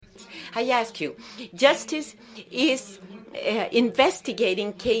I ask you, justice is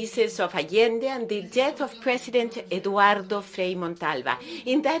investigating cases of Allende and the death of President Eduardo Frei Montalva.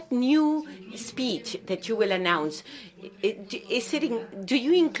 In that new speech that you will announce, do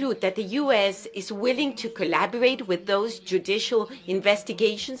you include that the U.S. is willing to collaborate with those judicial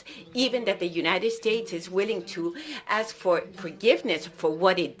investigations, even that the United States is willing to ask for forgiveness for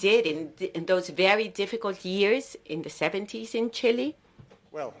what it did in those very difficult years in the 70s in Chile?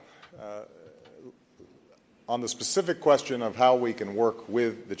 Well, on the specific question of how we can work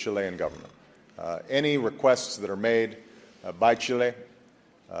with the Chilean government, any requests that are made by Chile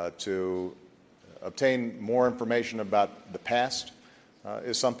to obtain more information about the past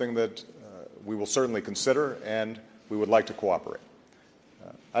is something that we will certainly consider, and we would like to cooperate.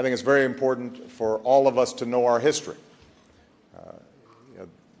 I think it's very important for all of us to know our history.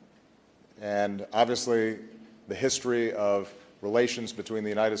 And obviously, the history of relations between the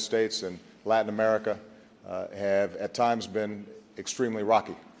United States and Latin America have at times been extremely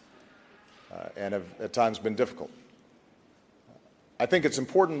rocky and have at times been difficult. I think it's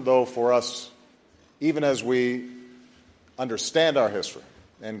important, though, for us, even as we understand our history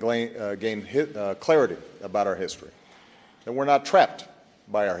and gain clarity about our history, that we're not trapped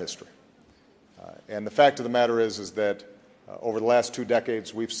by our history. And the fact of the matter is that over the last 2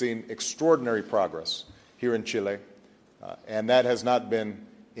 decades, we've seen extraordinary progress here in Chile, and that has not been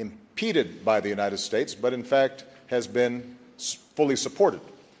impeded by the United States, but in fact has been fully supported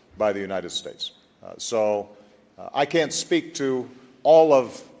by the United States. So I can't speak to all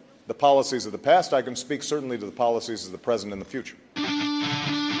of the policies of the past. I can speak certainly to the policies of the present and the future.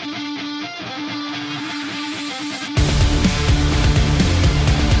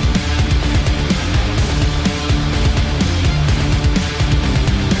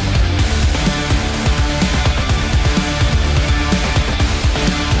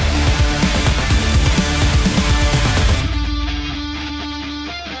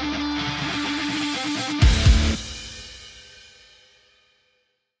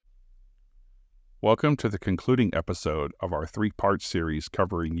 Welcome to the concluding episode of our 3-part series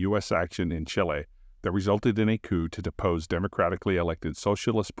covering U.S. action in Chile that resulted in a coup to depose democratically elected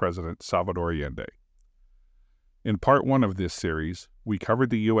socialist President Salvador Allende. In Part 1 of this series, we covered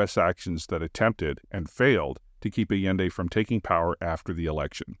the U.S. actions that attempted and failed to keep Allende from taking power after the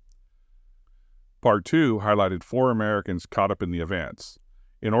election. Part 2 highlighted 4 Americans caught up in the events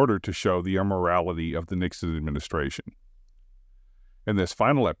in order to show the immorality of the Nixon administration. In this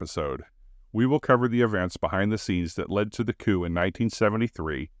final episode, we will cover the events behind the scenes that led to the coup in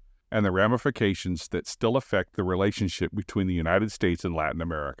 1973 and the ramifications that still affect the relationship between the United States and Latin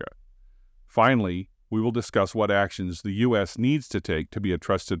America. Finally, we will discuss what actions the U.S. needs to take to be a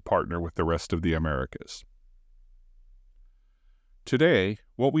trusted partner with the rest of the Americas. Today,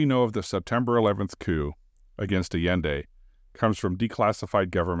 what we know of the September 11th coup against Allende comes from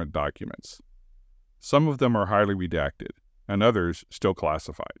declassified government documents. Some of them are highly redacted, and others still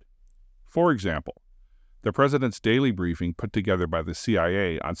classified. For example, the president's daily briefing put together by the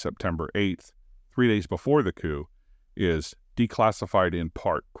CIA on September 8th, 3 days before the coup, is declassified in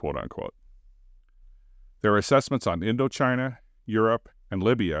part, quote-unquote. Their assessments on Indochina, Europe, and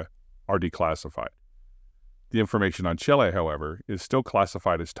Libya are declassified. The information on Chile, however, is still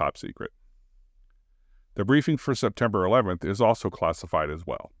classified as top secret. The briefing for September 11th is also classified as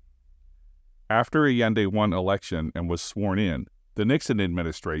well. After Allende won election and was sworn in, the Nixon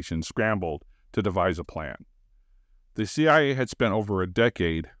administration scrambled to devise a plan. The CIA had spent over a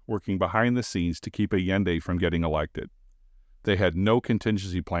decade working behind the scenes to keep Allende from getting elected. They had no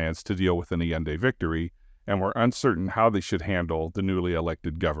contingency plans to deal with an Allende victory and were uncertain how they should handle the newly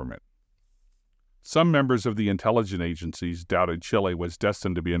elected government. Some members of the intelligence agencies doubted Chile was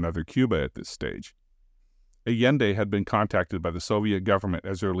destined to be another Cuba at this stage. Allende had been contacted by the Soviet government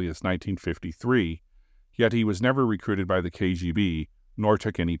as early as 1953, yet he was never recruited by the KGB, nor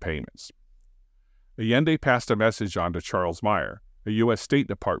took any payments. Allende passed a message on to Charles Meyer, a U.S. State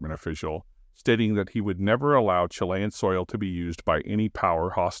Department official, stating that he would never allow Chilean soil to be used by any power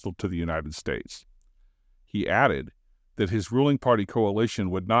hostile to the United States. He added that his ruling party coalition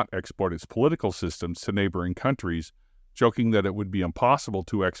would not export its political systems to neighboring countries, joking that it would be impossible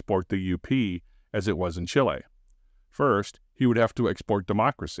to export the UP as it was in Chile. First, he would have to export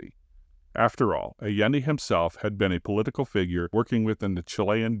democracy. After all, Allende himself had been a political figure working within the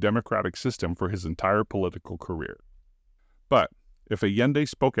Chilean democratic system for his entire political career. But if Allende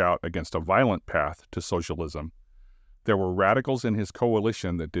spoke out against a violent path to socialism, there were radicals in his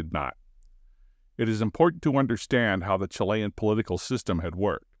coalition that did not. It is important to understand how the Chilean political system had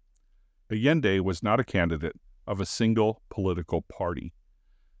worked. Allende was not a candidate of a single political party.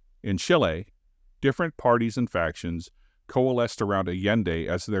 In Chile, different parties and factions coalesced around Allende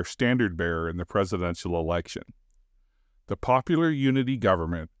as their standard-bearer in the presidential election. The Popular Unity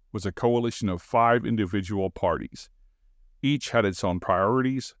Government was a coalition of 5 individual parties. Each had its own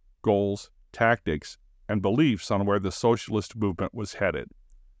priorities, goals, tactics, and beliefs on where the socialist movement was headed.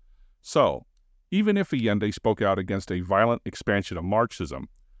 So, even if Allende spoke out against a violent expansion of Marxism,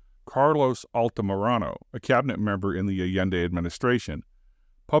 Carlos Altamirano, a cabinet member in the Allende administration,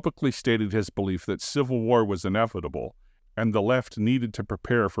 publicly stated his belief that civil war was inevitable and the left needed to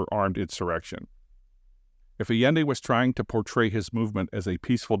prepare for armed insurrection. If Allende was trying to portray his movement as a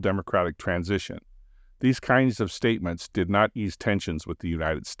peaceful democratic transition, these kinds of statements did not ease tensions with the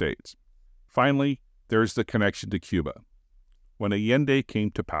United States. Finally, there is the connection to Cuba. When Allende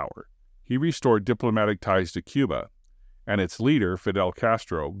came to power, he restored diplomatic ties to Cuba, and its leader, Fidel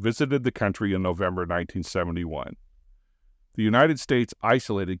Castro, visited the country in November 1971. The United States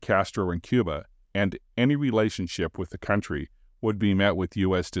isolated Castro in Cuba, and any relationship with the country would be met with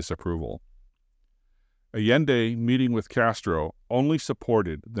U.S. disapproval. Allende, meeting with Castro, only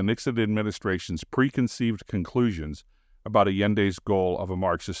supported the Nixon administration's preconceived conclusions about Allende's goal of a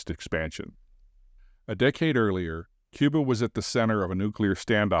Marxist expansion. A decade earlier, Cuba was at the center of a nuclear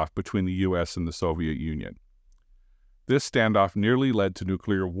standoff between the U.S. and the Soviet Union. This standoff nearly led to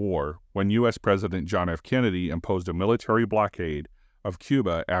nuclear war when U.S. President John F. Kennedy imposed a military blockade of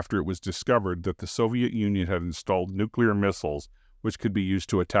Cuba after it was discovered that the Soviet Union had installed nuclear missiles which could be used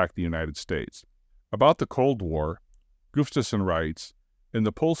to attack the United States. About the Cold War, Gustafson writes, "In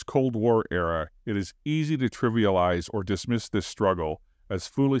the post-Cold War era, it is easy to trivialize or dismiss this struggle as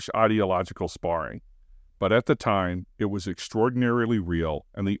foolish ideological sparring. But at the time, it was extraordinarily real,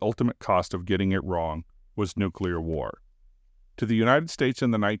 and the ultimate cost of getting it wrong was nuclear war." To the United States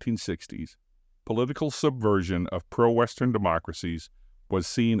in the 1960s, political subversion of pro-Western democracies was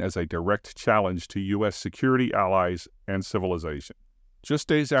seen as a direct challenge to U.S. security allies and civilization. Just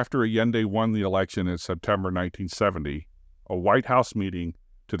days after Allende won the election in September 1970, a White House meeting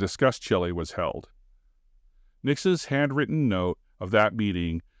to discuss Chile was held. Nixon's handwritten note of that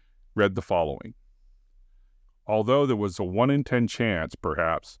meeting read the following: "Although there was a 1 in 10 chance,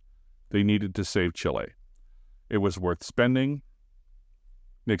 perhaps, they needed to save Chile. It was worth spending.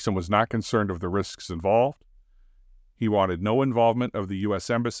 Nixon was not concerned of the risks involved. He wanted no involvement of the U.S.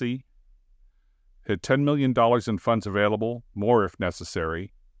 Embassy. Had $10 million in funds available, more if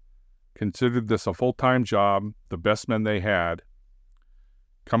necessary. Considered this a full-time job, the best men they had.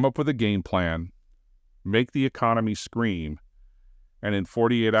 Come up with a game plan. Make the economy scream. And in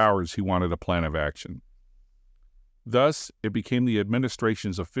 48 hours, he wanted a plan of action." Thus, it became the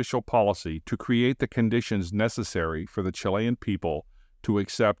administration's official policy to create the conditions necessary for the Chilean people to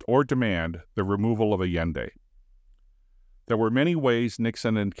accept or demand the removal of Allende. There were many ways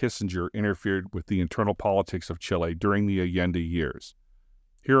Nixon and Kissinger interfered with the internal politics of Chile during the Allende years.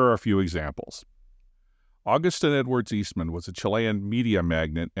 Here are a few examples. Augustin Edwards Eastman was a Chilean media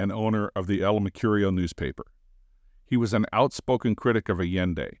magnate and owner of the El Mercurio newspaper. He was an outspoken critic of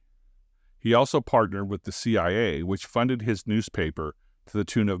Allende. He also partnered with the CIA, which funded his newspaper to the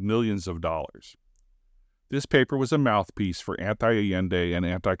tune of millions of dollars. This paper was a mouthpiece for anti-Allende and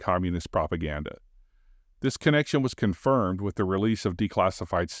anti-communist propaganda. This connection was confirmed with the release of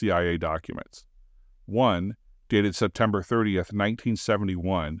declassified CIA documents. One, dated September 30th,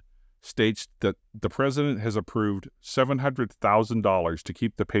 1971, states that the president has approved $700,000 to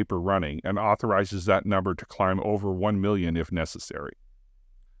keep the paper running and authorizes that number to climb over $1 million if necessary.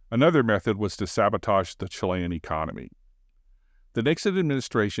 Another method was to sabotage the Chilean economy. The Nixon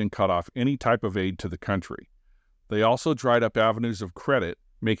administration cut off any type of aid to the country. They also dried up avenues of credit,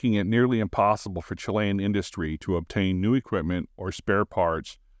 making it nearly impossible for Chilean industry to obtain new equipment or spare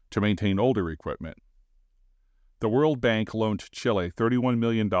parts to maintain older equipment. The World Bank loaned Chile $31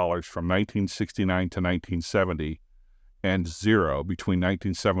 million from 1969 to 1970 and zero between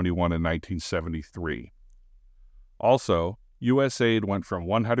 1971 and 1973. Also, U.S. aid went from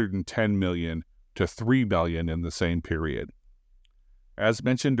 $110 million to $3 billion in the same period. As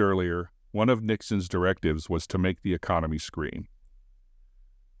mentioned earlier, one of Nixon's directives was to make the economy scream.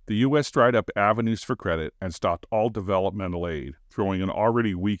 The U.S. dried up avenues for credit and stopped all developmental aid, throwing an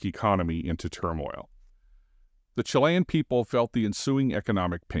already weak economy into turmoil. The Chilean people felt the ensuing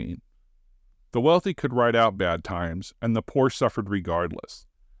economic pain. The wealthy could ride out bad times, and the poor suffered regardless.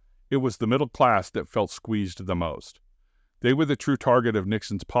 It was the middle class that felt squeezed the most. They were the true target of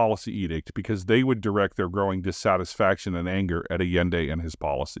Nixon's policy edict because they would direct their growing dissatisfaction and anger at Allende and his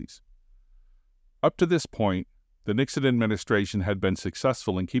policies. Up to this point, the Nixon administration had been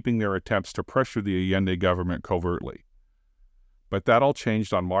successful in keeping their attempts to pressure the Allende government covertly. But that all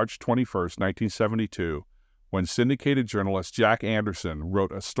changed on March 21, 1972, when syndicated journalist Jack Anderson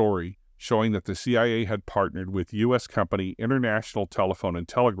wrote a story showing that the CIA had partnered with U.S. company International Telephone and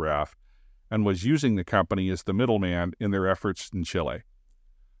Telegraph and was using the company as the middleman in their efforts in Chile.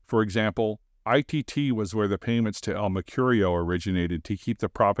 For example, ITT was where the payments to El Mercurio originated to keep the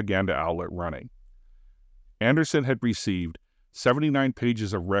propaganda outlet running. Anderson had received 79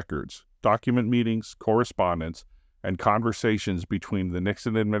 pages of records, document meetings, correspondence, and conversations between the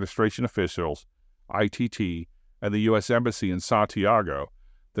Nixon administration officials, ITT, and the U.S. Embassy in Santiago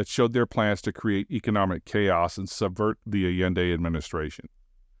that showed their plans to create economic chaos and subvert the Allende administration.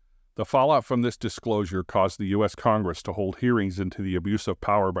 The fallout from this disclosure caused the U.S. Congress to hold hearings into the abuse of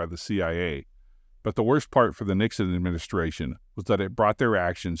power by the CIA, but the worst part for the Nixon administration was that it brought their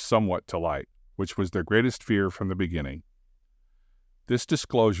actions somewhat to light, which was their greatest fear from the beginning. This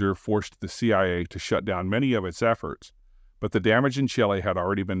disclosure forced the CIA to shut down many of its efforts, but the damage in Chile had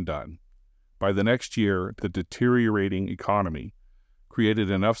already been done. By the next year, the deteriorating economy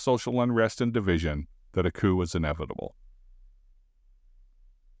created enough social unrest and division that a coup was inevitable.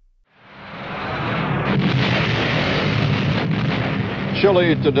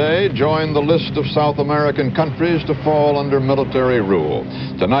 Chile today joined the list of South American countries to fall under military rule.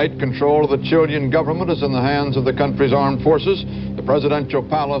 Tonight, control of the Chilean government is in the hands of the country's armed forces. The presidential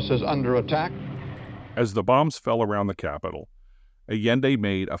palace is under attack. As the bombs fell around the capital, Allende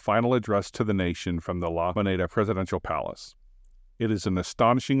made a final address to the nation from the La Moneda presidential palace. It is an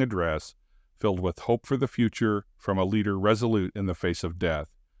astonishing address filled with hope for the future from a leader resolute in the face of death,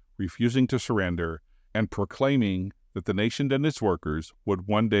 refusing to surrender, and proclaiming that the nation and its workers would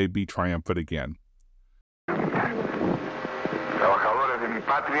one day be triumphant again. Trabajadores de mi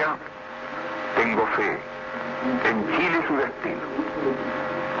patria, tengo fe en Chile su destino.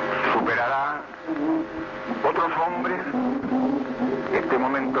 Superará otros hombres este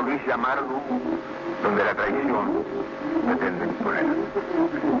momento gris y amargo donde la traición pretende imponer.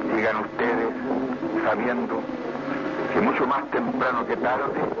 Sigan ustedes sabiendo que mucho más temprano que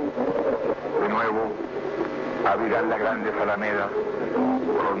tarde, de nuevo, abrirán las grandes alamedas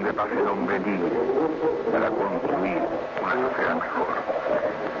por donde pase el hombre libre para construir una sociedad mejor.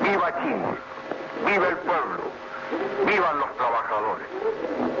 ¡Viva Chile! ¡Viva el pueblo! ¡Vivan los trabajadores!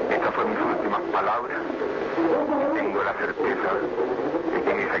 Estas fueron mis últimas palabras. Tengo la certeza de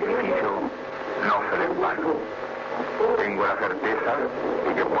que mi sacrificio no será en vano. Tengo la certeza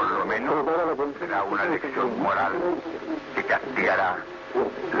de que por lo menos será una lección moral que castigará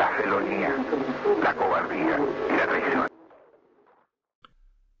la felonía, la cobardía y la traición.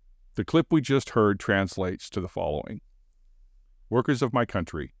 The clip we just heard translates to the following. Workers of my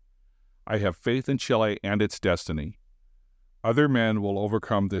country, I have faith in Chile and its destiny. Other men will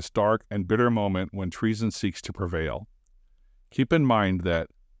overcome this dark and bitter moment when treason seeks to prevail. Keep in mind that,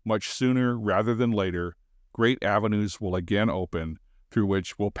 much sooner rather than later, great avenues will again open through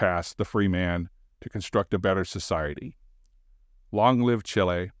which will pass the free man to construct a better society. Long live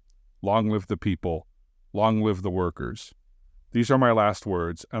Chile, long live the people, long live the workers. These are my last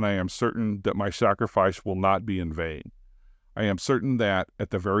words, and I am certain that my sacrifice will not be in vain. I am certain that, at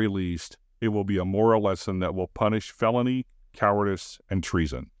the very least, it will be a moral lesson that will punish felony, cowardice, and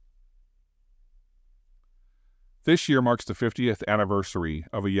treason. This year marks the 50th anniversary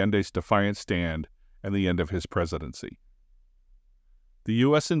of Allende's defiant stand and the end of his presidency. The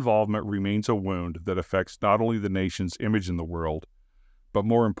U.S. involvement remains a wound that affects not only the nation's image in the world, but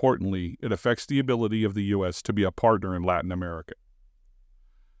more importantly, it affects the ability of the U.S. to be a partner in Latin America.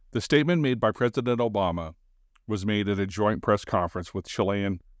 The statement made by President Obama was made at a joint press conference with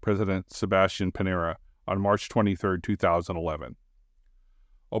Chilean President Sebastián Piñera on March 23, 2011.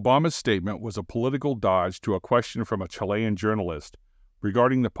 Obama's statement was a political dodge to a question from a Chilean journalist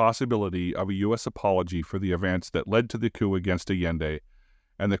regarding the possibility of a U.S. apology for the events that led to the coup against Allende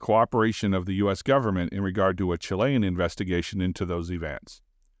and the cooperation of the U.S. government in regard to a Chilean investigation into those events.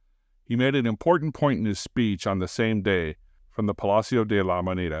 He made an important point in his speech on the same day from the Palacio de la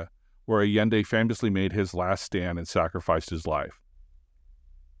Moneda, where Allende famously made his last stand and sacrificed his life.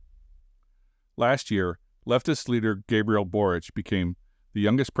 Last year, leftist leader Gabriel Boric became the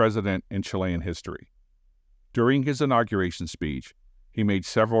youngest president in Chilean history. During his inauguration speech, he made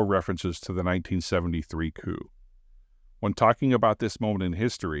several references to the 1973 coup. When talking about this moment in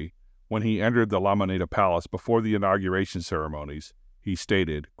history, when he entered the La Moneda Palace before the inauguration ceremonies, he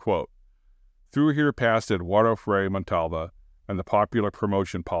stated, quote, "Through here passed Eduardo Frei Montalva and the popular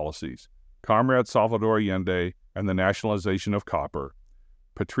promotion policies, Comrade Salvador Allende and the nationalization of copper,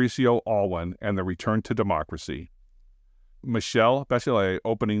 Patricio Aylwin and the return to democracy, Michelle Bachelet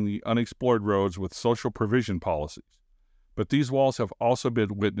opening the unexplored roads with social provision policies, But these walls have also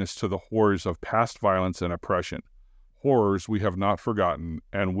been witness to the horrors of past violence and oppression, horrors we have not forgotten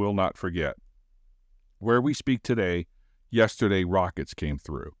and will not forget. Where we speak today, yesterday rockets came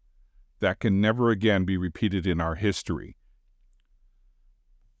through. That can never again be repeated in our history.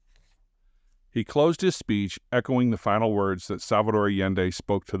 He closed his speech echoing the final words that Salvador Allende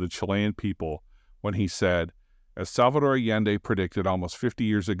spoke to the Chilean people when he said, "As Salvador Allende predicted almost 50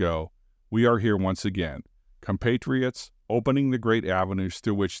 years ago, we are here once again, compatriots, opening the great avenues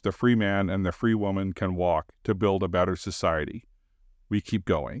through which the free man and the free woman can walk to build a better society. We keep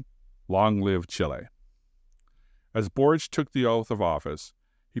going. Long live Chile." As Boric took the oath of office,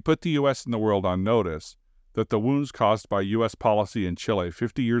 he put the U.S. and the world on notice that the wounds caused by U.S. policy in Chile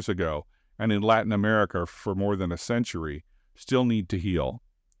 50 years ago and in Latin America for more than a century still need to heal.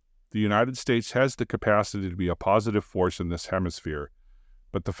 The United States has the capacity to be a positive force in this hemisphere,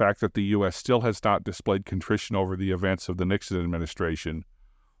 but the fact that the U.S. still has not displayed contrition over the events of the Nixon administration,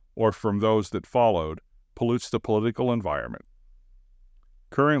 or from those that followed, pollutes the political environment.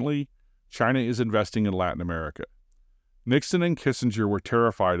 Currently, China is investing in Latin America. Nixon and Kissinger were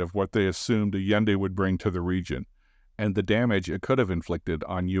terrified of what they assumed Allende would bring to the region, and the damage it could have inflicted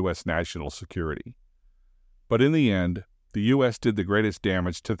on U.S. national security. But in the end, the U.S. did the greatest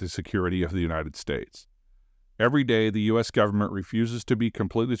damage to the security of the United States. Every day the U.S. government refuses to be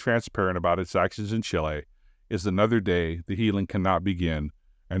completely transparent about its actions in Chile is another day the healing cannot begin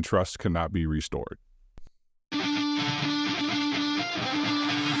and trust cannot be restored.